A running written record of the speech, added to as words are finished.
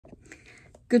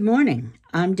Good morning.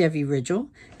 I'm Debbie Ridgel.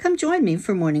 Come join me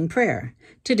for morning prayer.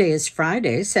 Today is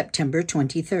Friday, September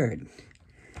 23rd.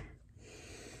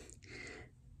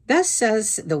 Thus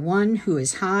says the one who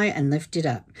is high and lifted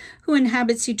up, who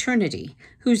inhabits eternity,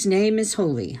 whose name is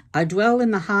holy. I dwell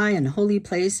in the high and holy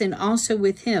place, and also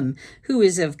with him who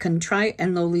is of contrite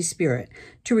and lowly spirit,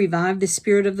 to revive the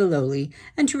spirit of the lowly,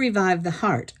 and to revive the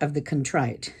heart of the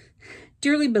contrite.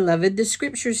 Dearly beloved, the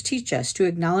Scriptures teach us to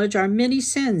acknowledge our many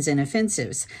sins and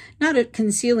offenses, not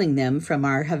concealing them from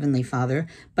our Heavenly Father,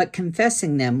 but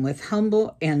confessing them with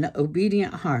humble and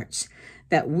obedient hearts,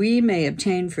 that we may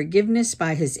obtain forgiveness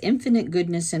by His infinite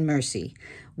goodness and mercy.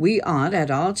 We ought at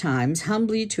all times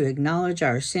humbly to acknowledge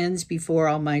our sins before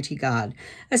Almighty God,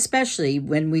 especially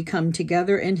when we come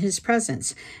together in His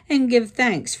presence, and give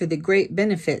thanks for the great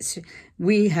benefits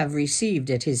we have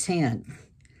received at His hand.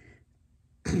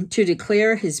 To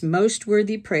declare His most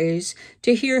worthy praise,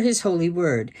 to hear His holy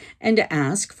word, and to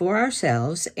ask for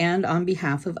ourselves and on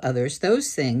behalf of others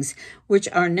those things which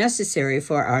are necessary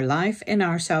for our life and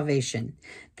our salvation.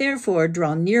 Therefore,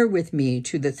 draw near with me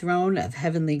to the throne of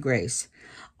heavenly grace.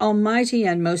 Almighty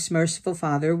and most merciful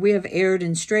Father, we have erred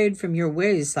and strayed from your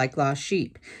ways like lost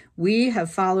sheep. We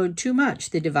have followed too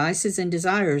much the devices and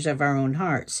desires of our own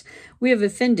hearts. We have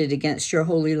offended against your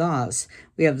holy laws.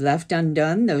 We have left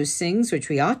undone those things which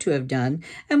we ought to have done,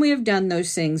 and we have done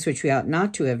those things which we ought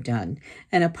not to have done.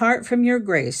 And apart from your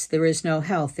grace, there is no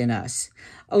health in us.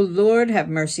 O Lord, have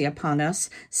mercy upon us.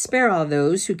 Spare all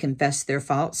those who confess their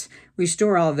faults.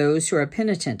 Restore all those who are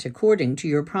penitent according to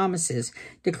your promises,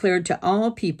 declared to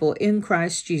all people in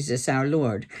Christ Jesus our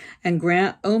Lord. And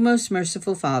grant, O most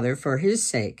merciful Father, for his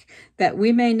sake, that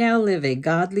we may now live a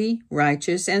godly,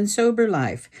 righteous, and sober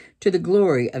life, to the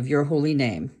glory of your holy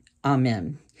name.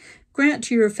 Amen. Grant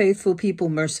to your faithful people,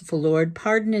 merciful Lord,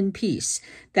 pardon and peace,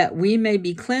 that we may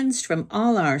be cleansed from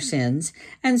all our sins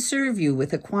and serve you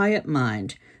with a quiet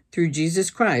mind. Through Jesus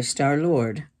Christ our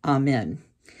Lord. Amen.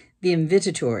 The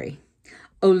Invitatory.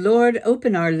 O Lord,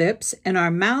 open our lips, and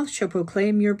our mouth shall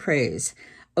proclaim your praise.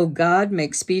 O God,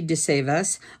 make speed to save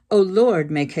us. O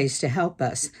Lord, make haste to help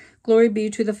us. Glory be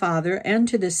to the Father, and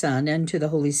to the Son, and to the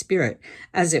Holy Spirit,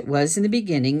 as it was in the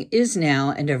beginning, is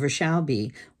now, and ever shall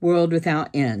be, world without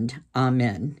end.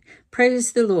 Amen.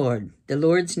 Praise the Lord. The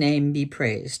Lord's name be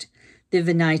praised.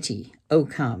 Divinity, O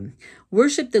come.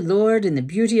 Worship the Lord in the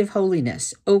beauty of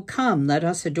holiness. O come, let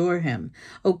us adore him.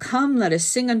 O come, let us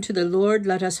sing unto the Lord.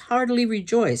 Let us heartily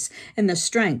rejoice in the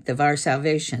strength of our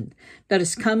salvation. Let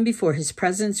us come before his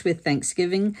presence with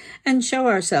thanksgiving, and show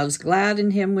ourselves glad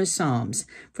in him with psalms.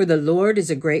 For the Lord is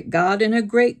a great God and a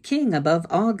great King above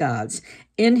all gods.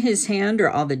 In his hand are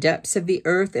all the depths of the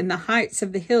earth, and the heights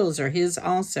of the hills are his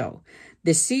also.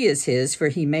 The sea is his, for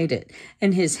he made it,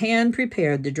 and his hand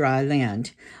prepared the dry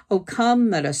land. O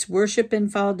come, let us worship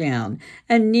and fall down,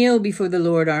 and kneel before the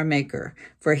Lord our Maker.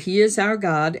 For he is our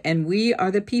God, and we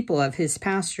are the people of his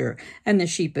pasture, and the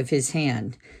sheep of his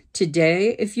hand.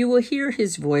 Today, if you will hear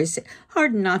his voice,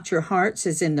 harden not your hearts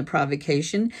as in the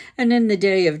provocation, and in the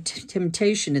day of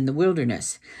temptation in the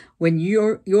wilderness, when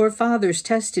your fathers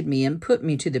tested me and put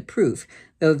me to the proof,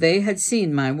 though they had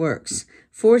seen my works.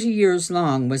 40 years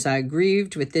long was I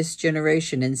grieved with this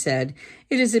generation, and said,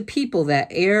 It is a people that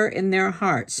err in their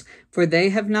hearts, for they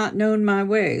have not known my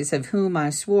ways, of whom I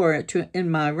swore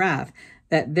in my wrath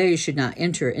that they should not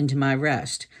enter into my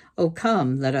rest. O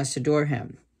come, let us adore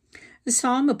him. The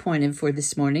psalm appointed for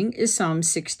this morning is Psalm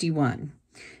 61.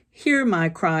 Hear my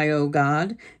cry, O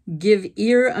God. Give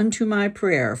ear unto my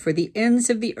prayer. For the ends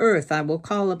of the earth I will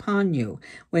call upon you,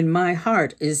 when my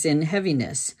heart is in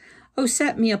heaviness. O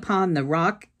set me upon the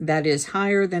rock that is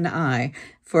higher than I,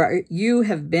 for you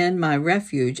have been my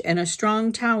refuge and a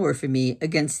strong tower for me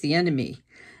against the enemy.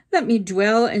 Let me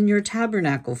dwell in your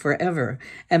tabernacle forever,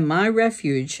 and my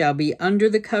refuge shall be under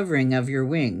the covering of your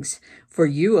wings. For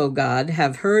you, O God,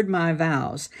 have heard my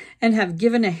vows, and have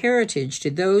given a heritage to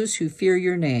those who fear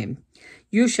your name.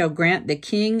 You shall grant the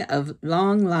king of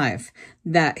long life,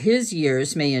 that his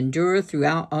years may endure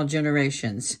throughout all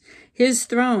generations. His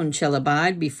throne shall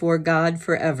abide before God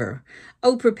forever.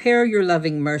 O prepare your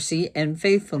loving mercy and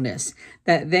faithfulness,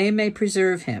 that they may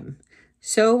preserve him.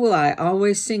 So will I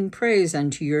always sing praise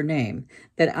unto your name,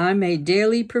 that I may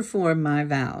daily perform my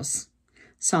vows.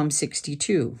 Psalm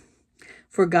 62.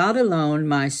 For God alone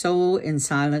my soul in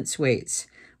silence waits,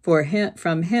 for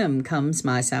from him comes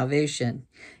my salvation.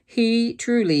 He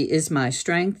truly is my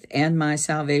strength and my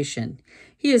salvation.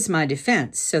 He is my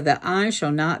defense, so that I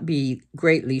shall not be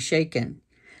greatly shaken.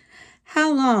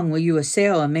 How long will you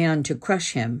assail a man to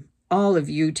crush him, all of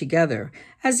you together,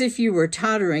 as if you were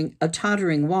a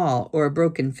tottering wall or a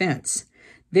broken fence?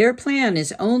 Their plan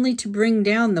is only to bring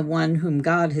down the one whom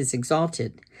God has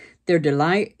exalted. Their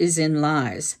delight is in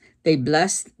lies. They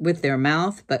bless with their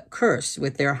mouth, but curse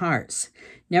with their hearts.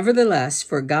 Nevertheless,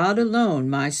 for God alone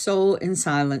my soul in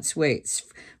silence waits,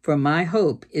 for my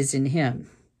hope is in him.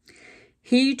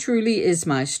 He truly is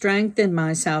my strength and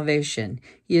my salvation.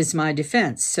 He is my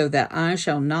defense, so that I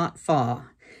shall not fall.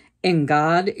 And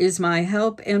God is my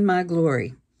help and my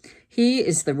glory. He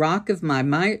is the rock of my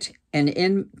might, and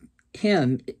in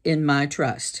him in my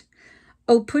trust.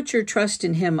 Oh, put your trust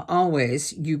in him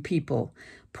always, you people.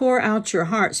 Pour out your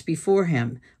hearts before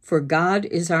him, for God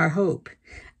is our hope.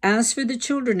 As for the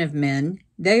children of men,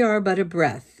 they are but a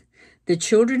breath. The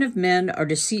children of men are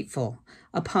deceitful.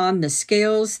 Upon the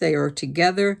scales they are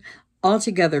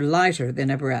altogether lighter than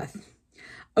a breath.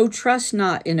 O trust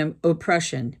not in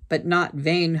oppression, but not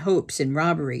vain hopes in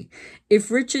robbery.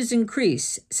 If riches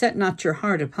increase, set not your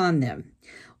heart upon them.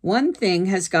 One thing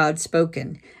has God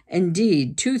spoken,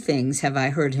 indeed 2 things have I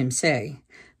heard him say,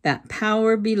 that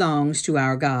power belongs to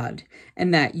our God,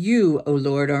 and that you, O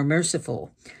Lord, are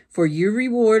merciful, for you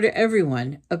reward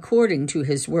everyone according to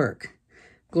his work.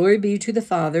 Glory be to the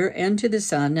Father, and to the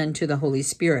Son, and to the Holy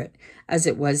Spirit, as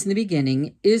it was in the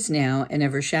beginning, is now, and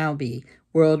ever shall be,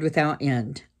 world without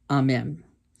end. Amen.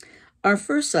 Our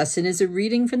first lesson is a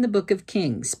reading from the book of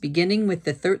Kings, beginning with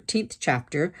the 13th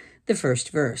chapter, the first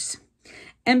verse.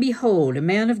 And behold, a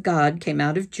man of God came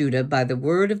out of Judah by the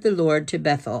word of the Lord to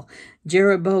Bethel.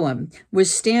 Jeroboam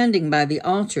was standing by the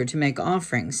altar to make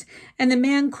offerings. And the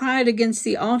man cried against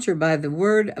the altar by the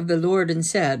word of the Lord and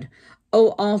said,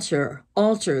 O altar,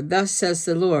 altar, thus says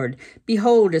the Lord,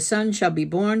 behold, a son shall be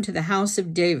born to the house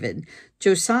of David,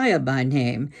 Josiah by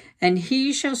name, and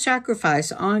he shall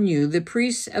sacrifice on you the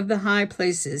priests of the high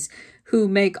places who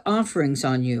make offerings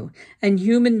on you, and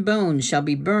human bones shall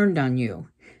be burned on you.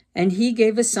 And he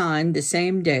gave a sign the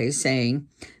same day, saying,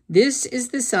 This is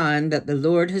the sign that the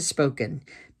Lord has spoken.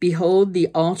 Behold, the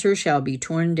altar shall be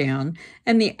torn down,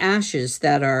 and the ashes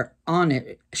that are on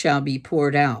it shall be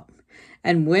poured out.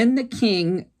 And when the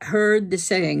king heard the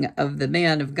saying of the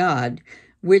man of God,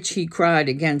 which he cried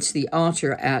against the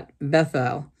altar at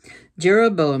Bethel,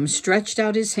 Jeroboam stretched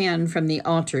out his hand from the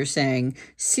altar, saying,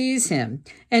 Seize him.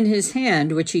 And his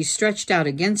hand, which he stretched out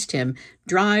against him,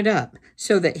 dried up,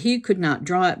 so that he could not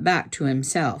draw it back to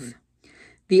himself.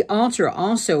 The altar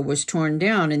also was torn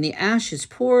down, and the ashes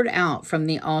poured out from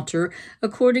the altar,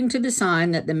 according to the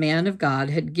sign that the man of God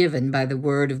had given by the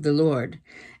word of the Lord.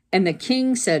 And the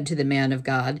king said to the man of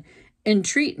God,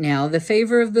 Entreat now the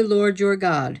favor of the Lord your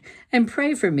God, and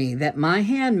pray for me, that my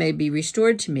hand may be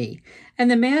restored to me. And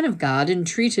the man of God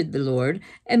entreated the Lord,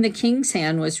 and the king's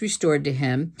hand was restored to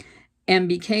him, and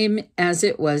became as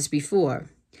it was before.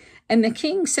 And the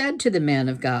king said to the man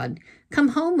of God, Come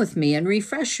home with me and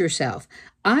refresh yourself.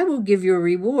 I will give you a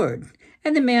reward.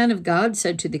 And the man of God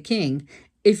said to the king,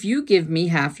 If you give me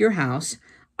half your house,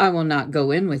 I will not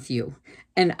go in with you,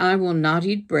 and I will not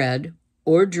eat bread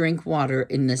or drink water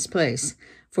in this place.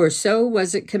 For so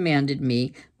was it commanded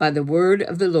me by the word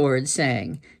of the Lord,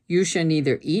 saying, You shall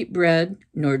neither eat bread,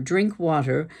 nor drink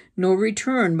water, nor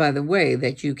return by the way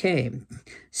that you came.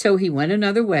 So he went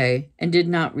another way, and did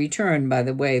not return by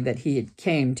the way that he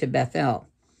came to Bethel.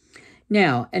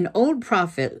 Now an old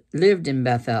prophet lived in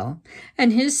Bethel,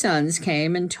 and his sons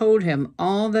came and told him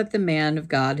all that the man of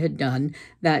God had done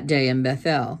that day in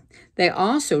Bethel. They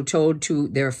also told to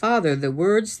their father the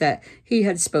words that he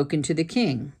had spoken to the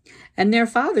king. And their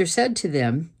father said to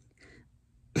them,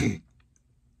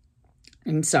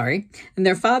 And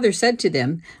their father said to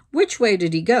them, Which way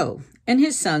did he go? And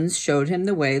his sons showed him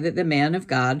the way that the man of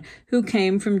God who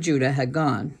came from Judah had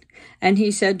gone. And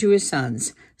he said to his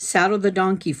sons, Saddle the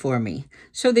donkey for me.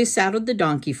 So they saddled the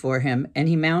donkey for him, and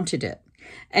he mounted it.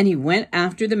 And he went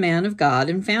after the man of God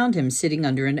and found him sitting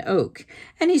under an oak.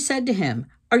 And he said to him,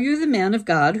 Are you the man of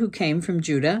God who came from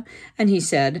Judah? And he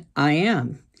said, I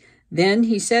am. Then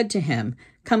he said to him,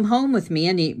 Come home with me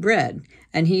and eat bread.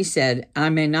 And he said, I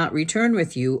may not return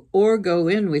with you or go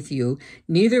in with you,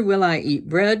 neither will I eat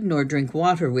bread nor drink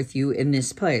water with you in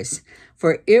this place.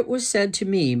 For it was said to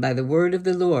me by the word of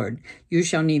the Lord, You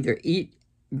shall neither eat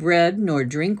bread nor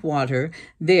drink water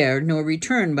there, nor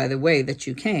return by the way that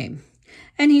you came.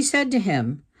 And he said to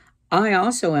him, I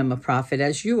also am a prophet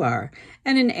as you are.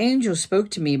 And an angel spoke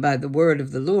to me by the word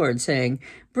of the Lord, saying,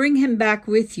 Bring him back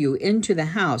with you into the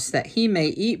house, that he may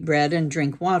eat bread and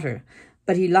drink water.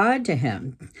 But he lied to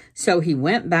him. So he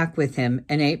went back with him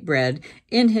and ate bread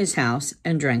in his house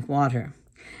and drank water.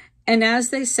 And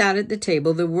as they sat at the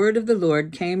table, the word of the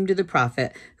Lord came to the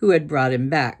prophet who had brought him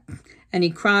back. And he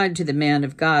cried to the man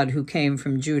of God who came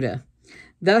from Judah,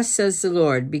 Thus says the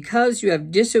Lord, because you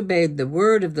have disobeyed the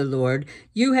word of the Lord,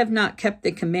 you have not kept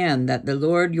the command that the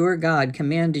Lord your God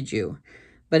commanded you,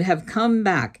 but have come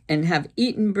back and have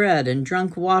eaten bread and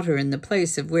drunk water in the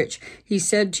place of which he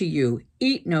said to you,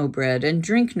 eat no bread and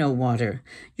drink no water.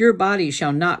 Your body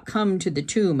shall not come to the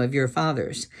tomb of your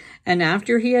fathers. And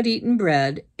after he had eaten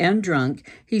bread and drunk,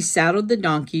 he saddled the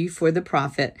donkey for the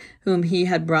prophet whom he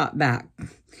had brought back.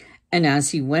 And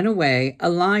as he went away, a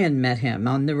lion met him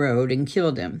on the road and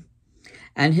killed him.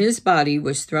 And his body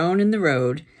was thrown in the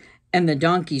road, and the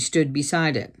donkey stood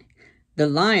beside it. The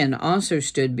lion also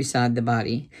stood beside the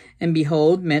body, and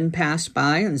behold, men passed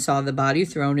by and saw the body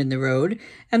thrown in the road,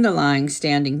 and the lion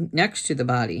standing next to the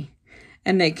body.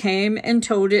 And they came and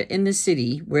told it in the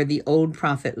city where the old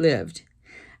prophet lived.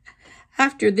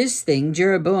 After this thing,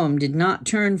 Jeroboam did not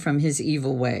turn from his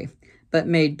evil way, but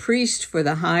made priests for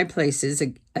the high places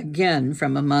again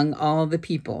from among all the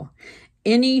people.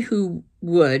 Any who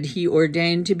would he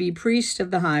ordained to be priest of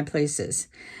the high places.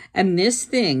 And this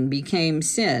thing became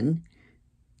sin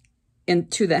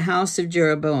into the house of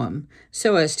Jeroboam,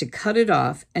 so as to cut it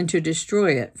off and to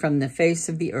destroy it from the face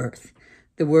of the earth.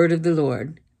 The word of the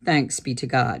Lord. Thanks be to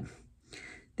God.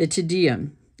 The Te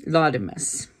Deum,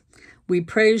 Laudamus. We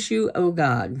praise you, O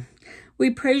God. We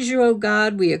praise you, O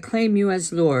God. We acclaim you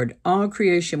as Lord. All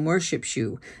creation worships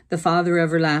you, the Father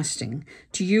everlasting.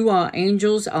 To you all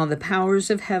angels, all the powers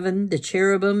of heaven, the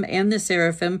cherubim and the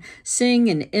seraphim, sing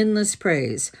in endless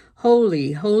praise.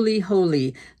 Holy, holy,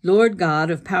 holy, Lord God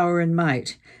of power and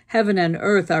might. Heaven and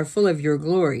earth are full of your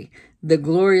glory. The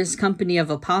glorious company of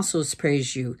apostles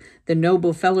praise you. The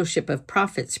noble fellowship of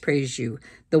prophets praise you.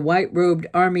 The white-robed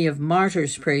army of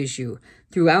martyrs praise you.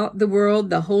 Throughout the world,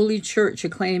 the holy church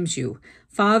acclaims you.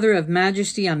 Father of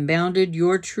majesty unbounded,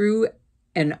 your true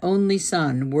and only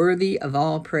Son, worthy of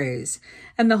all praise.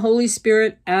 And the Holy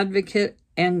Spirit, advocate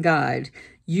and guide.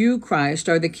 You, Christ,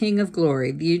 are the King of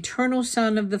glory, the eternal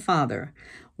Son of the Father.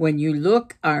 When you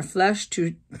took our flesh to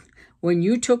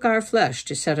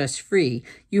set us free,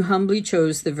 you humbly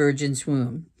chose the Virgin's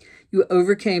womb. You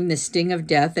overcame the sting of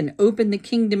death and opened the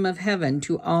kingdom of heaven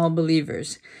to all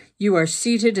believers. You are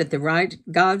seated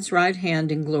at God's right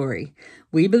hand in glory.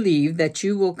 We believe that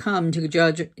you will come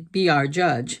to be our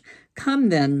judge. Come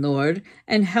then, Lord,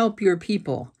 and help your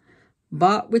people,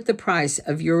 bought with the price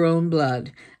of your own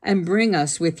blood, and bring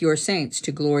us with your saints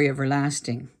to glory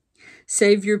everlasting.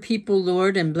 Save your people,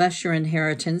 Lord, and bless your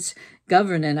inheritance.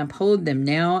 Govern and uphold them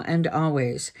now and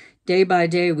always. Day by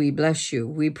day we bless you.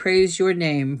 We praise your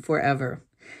name forever.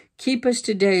 Keep us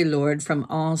today, Lord, from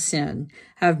all sin.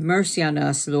 Have mercy on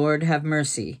us, Lord, have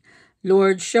mercy.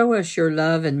 Lord, show us your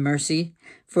love and mercy,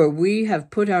 for we have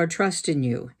put our trust in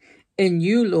you. In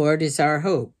you, Lord, is our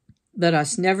hope. Let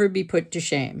us never be put to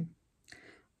shame.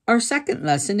 Our second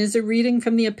lesson is a reading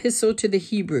from the Epistle to the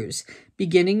Hebrews,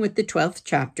 beginning with the 12th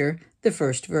chapter, the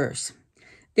first verse.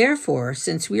 Therefore,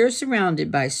 since we are surrounded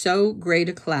by so great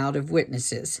a cloud of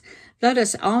witnesses, let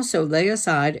us also lay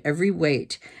aside every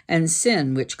weight and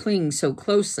sin which clings so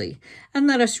closely, and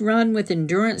let us run with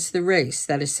endurance the race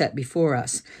that is set before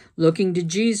us, looking to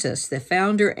Jesus, the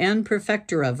founder and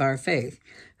perfecter of our faith,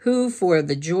 who, for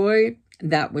the joy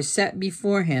that was set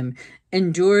before him,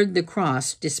 endured the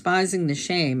cross, despising the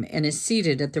shame, and is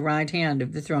seated at the right hand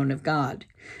of the throne of God.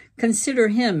 Consider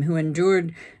him who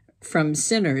endured from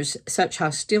sinners such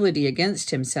hostility against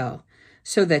himself,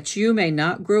 so that you may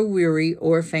not grow weary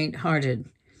or faint-hearted.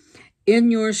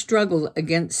 In your struggle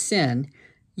against sin,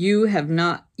 you have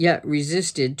not yet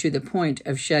resisted to the point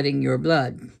of shedding your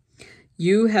blood.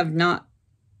 You have not,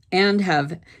 and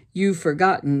have you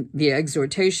forgotten the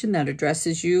exhortation that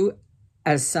addresses you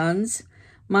as sons?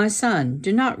 My son,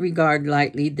 do not regard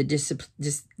lightly the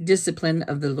discipline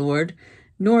of the Lord,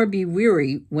 nor be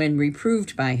weary when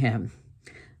reproved by him.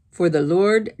 For the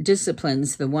Lord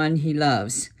disciplines the one he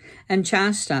loves, and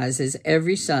chastises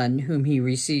every son whom he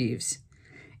receives.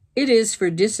 It is for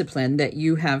discipline that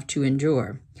you have to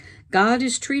endure. God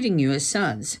is treating you as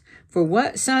sons. For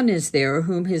what son is there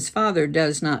whom his father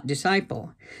does not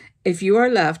disciple? If you are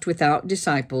left without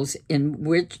disciples in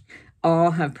which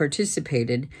all have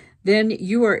participated, then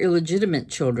you are illegitimate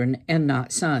children and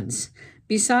not sons.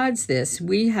 Besides this,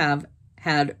 we have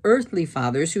had earthly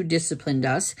fathers who disciplined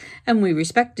us, and we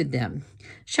respected them.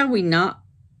 Shall we not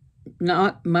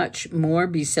much more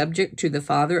be subject to the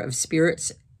Father of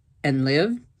spirits and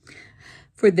live?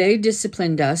 For they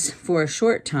disciplined us for a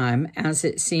short time, as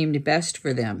it seemed best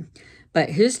for them. But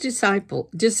he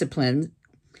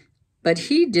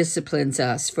disciplines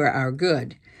us for our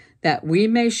good, that we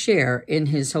may share in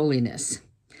his holiness.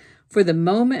 For the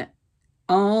moment,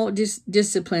 all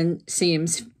discipline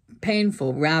seems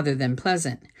painful rather than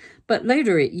pleasant, but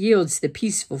later it yields the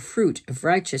peaceful fruit of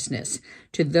righteousness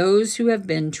to those who have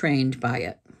been trained by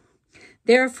it.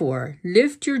 Therefore,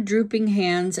 lift your drooping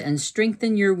hands and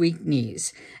strengthen your weak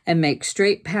knees, and make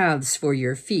straight paths for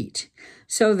your feet,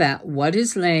 so that what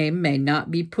is lame may not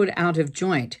be put out of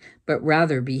joint, but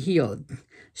rather be healed.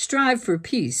 Strive for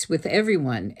peace with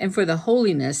everyone, and for the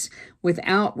holiness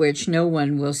without which no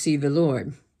one will see the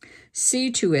Lord.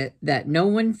 See to it that no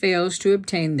one fails to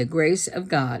obtain the grace of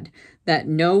God, that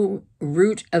no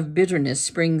root of bitterness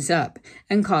springs up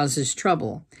and causes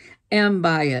trouble, and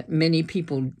by it many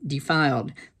people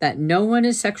defiled, that no one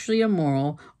is sexually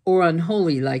immoral or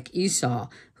unholy like Esau,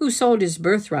 who sold his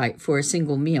birthright for a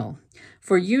single meal.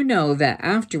 For you know that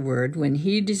afterward, when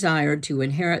he desired to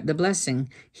inherit the blessing,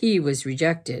 he was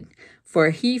rejected, for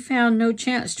he found no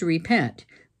chance to repent,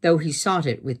 though he sought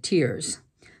it with tears.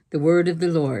 The word of the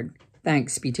Lord.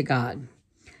 Thanks be to God.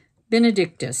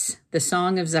 Benedictus, the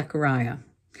Song of Zechariah.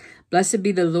 Blessed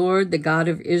be the Lord, the God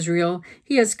of Israel.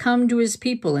 He has come to his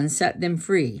people and set them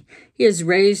free. He has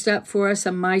raised up for us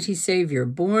a mighty Savior,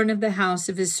 born of the house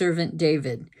of his servant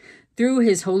David. Through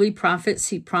his holy prophets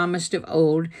he promised of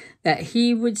old that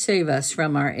he would save us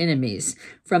from our enemies,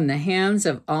 from the hands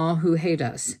of all who hate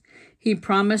us. He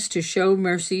promised to show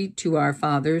mercy to our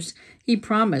fathers. He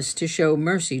promised to show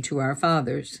mercy to our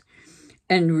fathers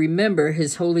and remember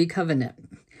his holy covenant.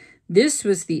 This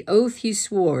was the oath he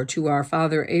swore to our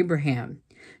father Abraham,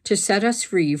 to set us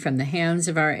free from the hands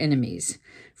of our enemies,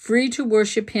 free to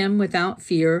worship him without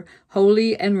fear,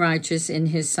 holy and righteous in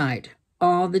his sight,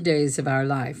 all the days of our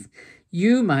life.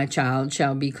 You, my child,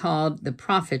 shall be called the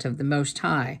prophet of the Most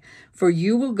High, for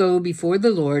you will go before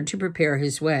the Lord to prepare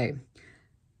his way,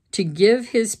 to give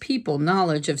his people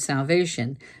knowledge of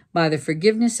salvation by the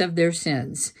forgiveness of their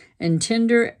sins, and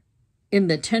in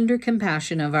the tender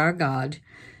compassion of our God,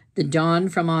 the dawn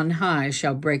from on high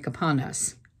shall break upon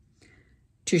us,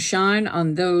 to shine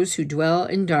on those who dwell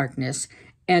in darkness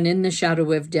and in the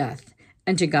shadow of death,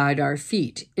 and to guide our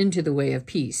feet into the way of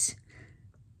peace.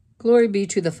 Glory be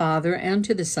to the Father, and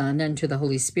to the Son, and to the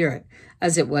Holy Spirit,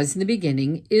 as it was in the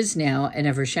beginning, is now, and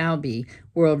ever shall be,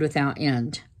 world without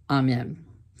end. Amen.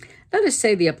 Let us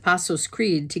say the Apostles'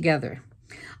 Creed together.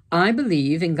 I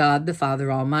believe in God the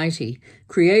Father Almighty,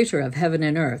 creator of heaven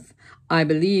and earth. I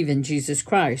believe in Jesus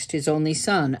Christ, his only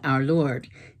Son, our Lord.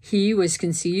 He was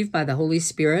conceived by the Holy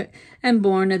Spirit and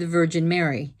born of the Virgin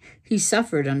Mary. He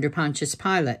suffered under Pontius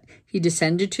Pilate. He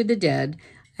descended to the dead,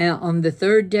 and on the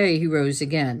third day he rose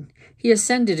again. He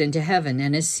ascended into heaven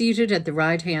and is seated at the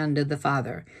right hand of the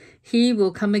Father. He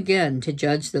will come again to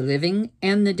judge the living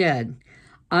and the dead.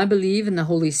 I believe in the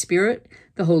Holy Spirit,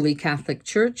 the Holy Catholic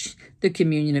Church, the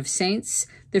communion of saints,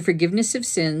 the forgiveness of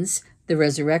sins, the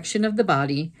resurrection of the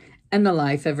body, and the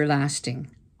life everlasting.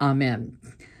 Amen.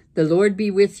 The Lord be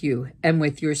with you and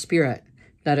with your spirit.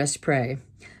 Let us pray.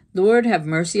 Lord, have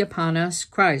mercy upon us.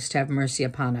 Christ, have mercy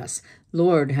upon us.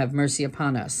 Lord, have mercy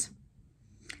upon us.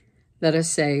 Let us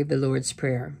say the Lord's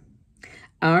Prayer.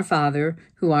 Our Father,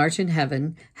 who art in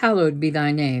heaven, hallowed be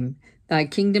thy name. Thy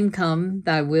kingdom come,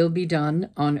 thy will be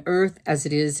done, on earth as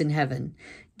it is in heaven.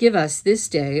 Give us this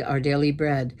day our daily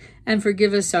bread, and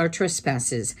forgive us our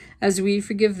trespasses, as we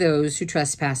forgive those who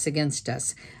trespass against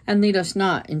us. And lead us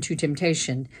not into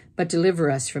temptation, but deliver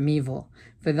us from evil.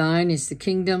 For thine is the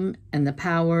kingdom, and the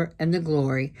power, and the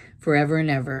glory, forever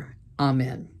and ever.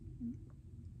 Amen.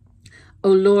 O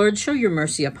Lord, show your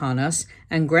mercy upon us,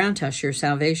 and grant us your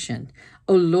salvation.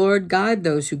 O Lord, guide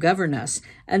those who govern us,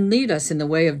 and lead us in the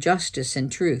way of justice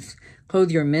and truth.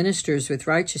 Clothe your ministers with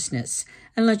righteousness,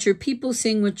 and let your people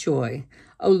sing with joy.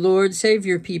 O Lord, save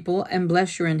your people, and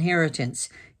bless your inheritance.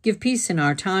 Give peace in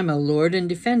our time, O Lord, and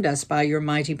defend us by your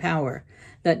mighty power.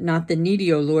 Let not the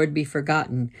needy, O Lord, be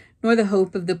forgotten, nor the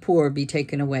hope of the poor be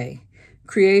taken away.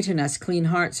 Create in us clean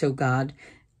hearts, O God,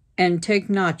 and take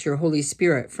not your Holy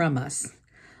Spirit from us.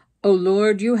 O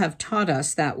Lord, you have taught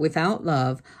us that without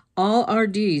love, all our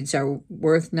deeds are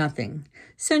worth nothing.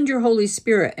 Send your Holy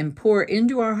Spirit and pour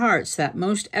into our hearts that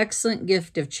most excellent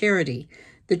gift of charity,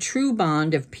 the true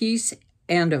bond of peace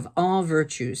and of all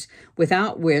virtues,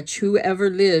 without which whoever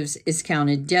lives is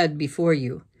counted dead before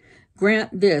you.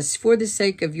 Grant this for the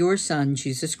sake of your Son,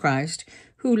 Jesus Christ,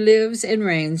 who lives and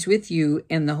reigns with you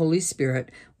and the Holy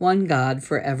Spirit, one God,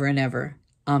 forever and ever.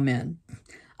 Amen.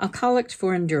 A collect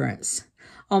for endurance.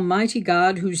 Almighty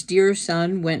God, whose dear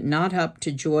Son went not up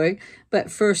to joy, but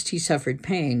first he suffered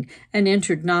pain, and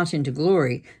entered not into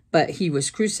glory, but he was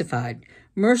crucified,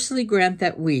 mercifully grant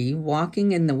that we,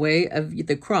 walking in the way of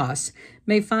the cross,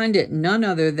 may find it none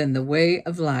other than the way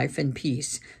of life and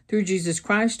peace. Through Jesus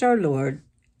Christ our Lord,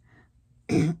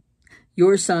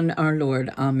 your Son, our Lord.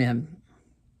 Amen.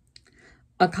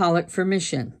 A collect for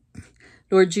mission.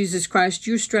 Lord Jesus Christ,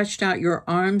 you stretched out your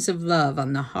arms of love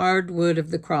on the hard wood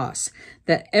of the cross,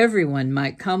 that everyone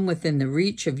might come within the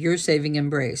reach of your saving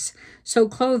embrace. So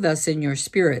clothe us in your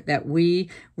Spirit, that we,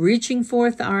 reaching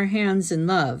forth our hands in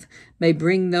love, may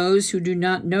bring those who do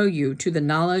not know you to the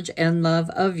knowledge and love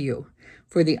of you,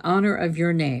 for the honor of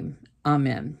your name.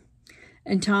 Amen.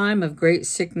 In time of great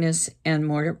sickness and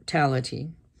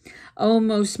mortality. O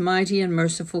most mighty and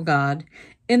merciful God,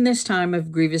 in this time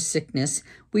of grievous sickness,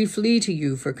 we flee to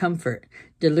you for comfort.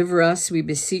 Deliver us, we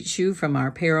beseech you, from our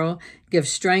peril. Give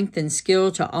strength and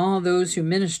skill to all those who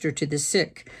minister to the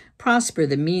sick. Prosper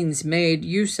the means made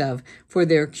use of for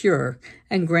their cure,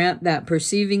 and grant that,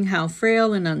 perceiving how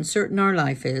frail and uncertain our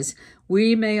life is,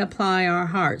 we may apply our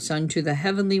hearts unto the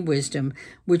heavenly wisdom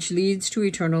which leads to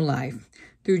eternal life.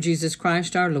 Through Jesus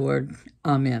Christ our Lord.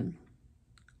 Amen.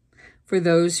 For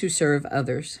those who serve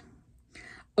others.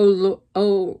 O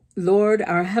Lord,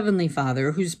 our heavenly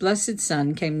Father, whose blessed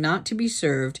Son came not to be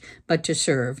served, but to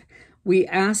serve, we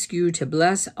ask you to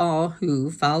bless all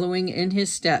who, following in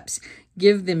his steps,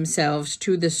 give themselves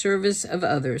to the service of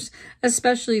others,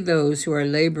 especially those who are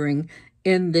laboring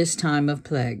in this time of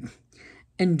plague.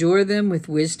 Endure them with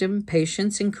wisdom,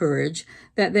 patience, and courage,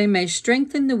 that they may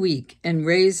strengthen the weak and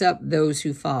raise up those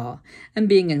who fall, and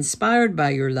being inspired by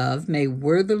your love, may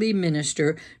worthily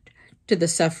minister to the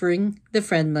suffering, the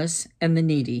friendless, and the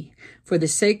needy, for the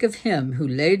sake of him who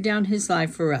laid down his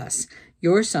life for us,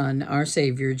 your Son, our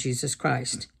Savior, Jesus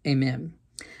Christ. Amen.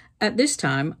 At this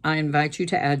time, I invite you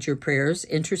to add your prayers,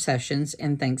 intercessions,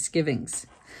 and thanksgivings.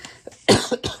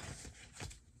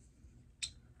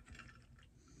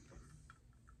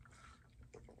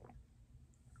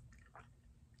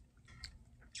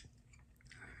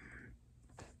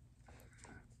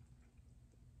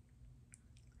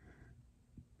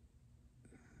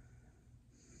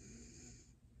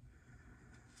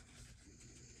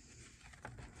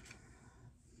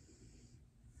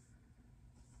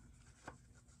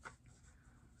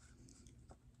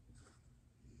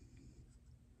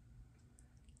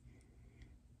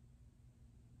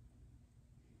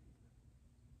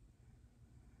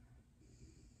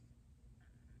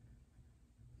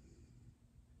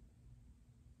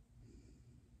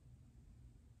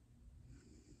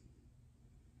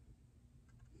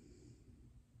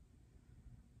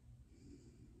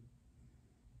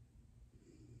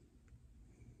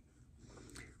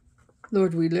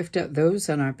 Lord, we lift up those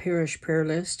on our parish prayer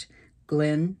list: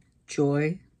 Glenn,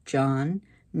 Joy, John,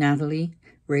 Natalie,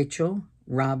 Rachel,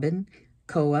 Robin,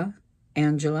 Koa,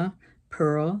 Angela,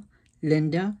 Pearl,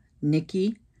 Linda,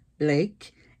 Nikki,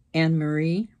 Blake,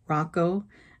 Anne-Marie, Rocco,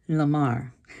 and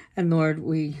Lamar. And Lord,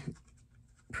 we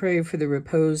pray for the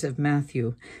repose of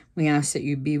Matthew. We ask that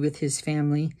you be with his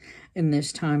family in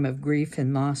this time of grief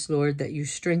and loss, Lord, that you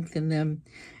strengthen them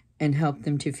and help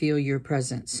them to feel your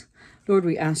presence. Lord,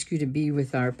 we ask you to be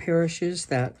with our parishes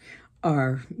that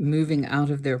are moving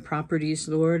out of their properties,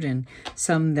 Lord, and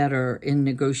some that are in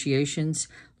negotiations.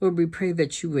 Lord, we pray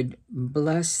that you would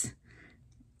bless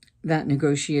that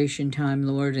negotiation time,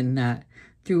 Lord, and that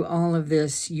through all of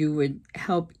this, you would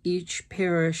help each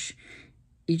parish,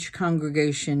 each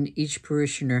congregation, each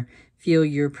parishioner feel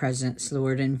your presence,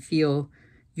 Lord, and feel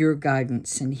your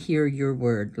guidance and hear your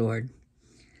word, Lord.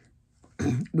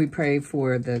 We pray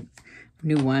for the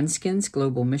New Wineskins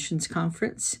Global Missions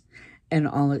Conference and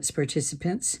all its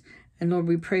participants. And Lord,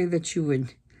 we pray that you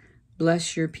would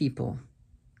bless your people.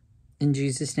 In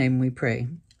Jesus' name we pray.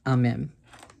 Amen.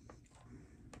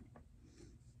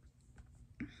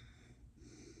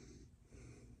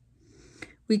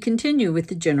 We continue with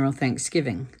the general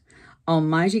thanksgiving.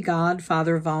 Almighty God,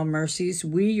 Father of all mercies,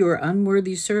 we, your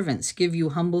unworthy servants, give you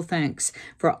humble thanks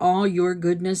for all your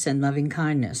goodness and loving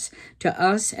kindness to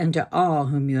us and to all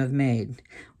whom you have made.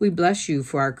 We bless you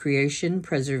for our creation,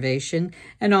 preservation,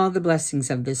 and all the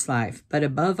blessings of this life, but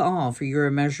above all for your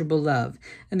immeasurable love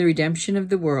and the redemption of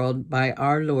the world by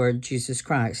our Lord Jesus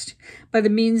Christ, by the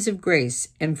means of grace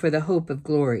and for the hope of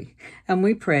glory. And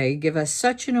we pray, give us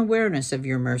such an awareness of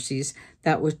your mercies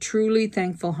that with truly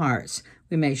thankful hearts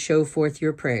we may show forth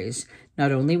your praise,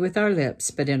 not only with our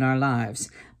lips, but in our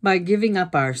lives, by giving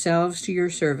up ourselves to your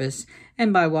service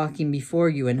and by walking before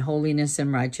you in holiness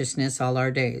and righteousness all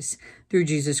our days. Through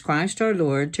Jesus Christ our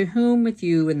Lord, to whom with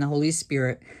you and the Holy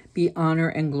Spirit be honor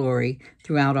and glory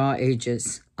throughout all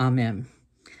ages. Amen.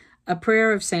 A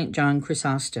prayer of St. John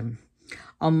Chrysostom.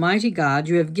 Almighty God,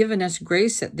 you have given us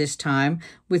grace at this time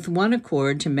with one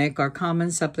accord to make our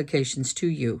common supplications to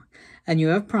you. And you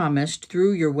have promised,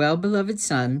 through your well-beloved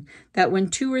Son, that when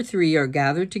 2 or 3 are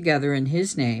gathered together in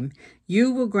his name,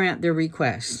 you will grant their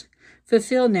requests.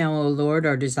 Fulfill now, O Lord,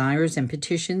 our desires and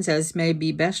petitions as may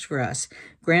be best for us,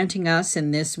 granting us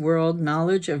in this world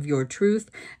knowledge of your truth,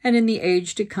 and in the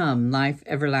age to come life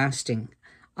everlasting.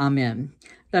 Amen.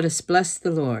 Let us bless the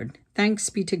Lord. Thanks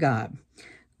be to God.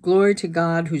 Glory to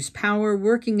God, whose power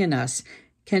working in us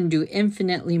can do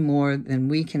infinitely more than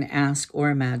we can ask or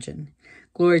imagine.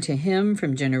 Glory to him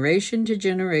from generation to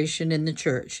generation in the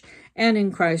church and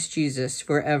in Christ Jesus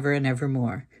forever and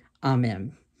evermore.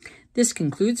 Amen. This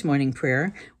concludes morning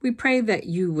prayer. We pray that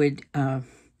you would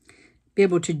be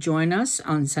able to join us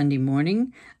on Sunday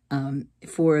morning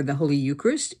for the Holy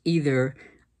Eucharist, either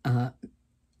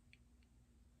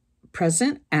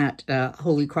present at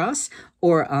Holy Cross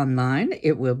or online.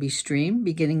 It will be streamed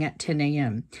beginning at 10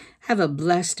 a.m. Have a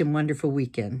blessed and wonderful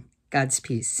weekend. God's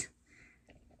peace.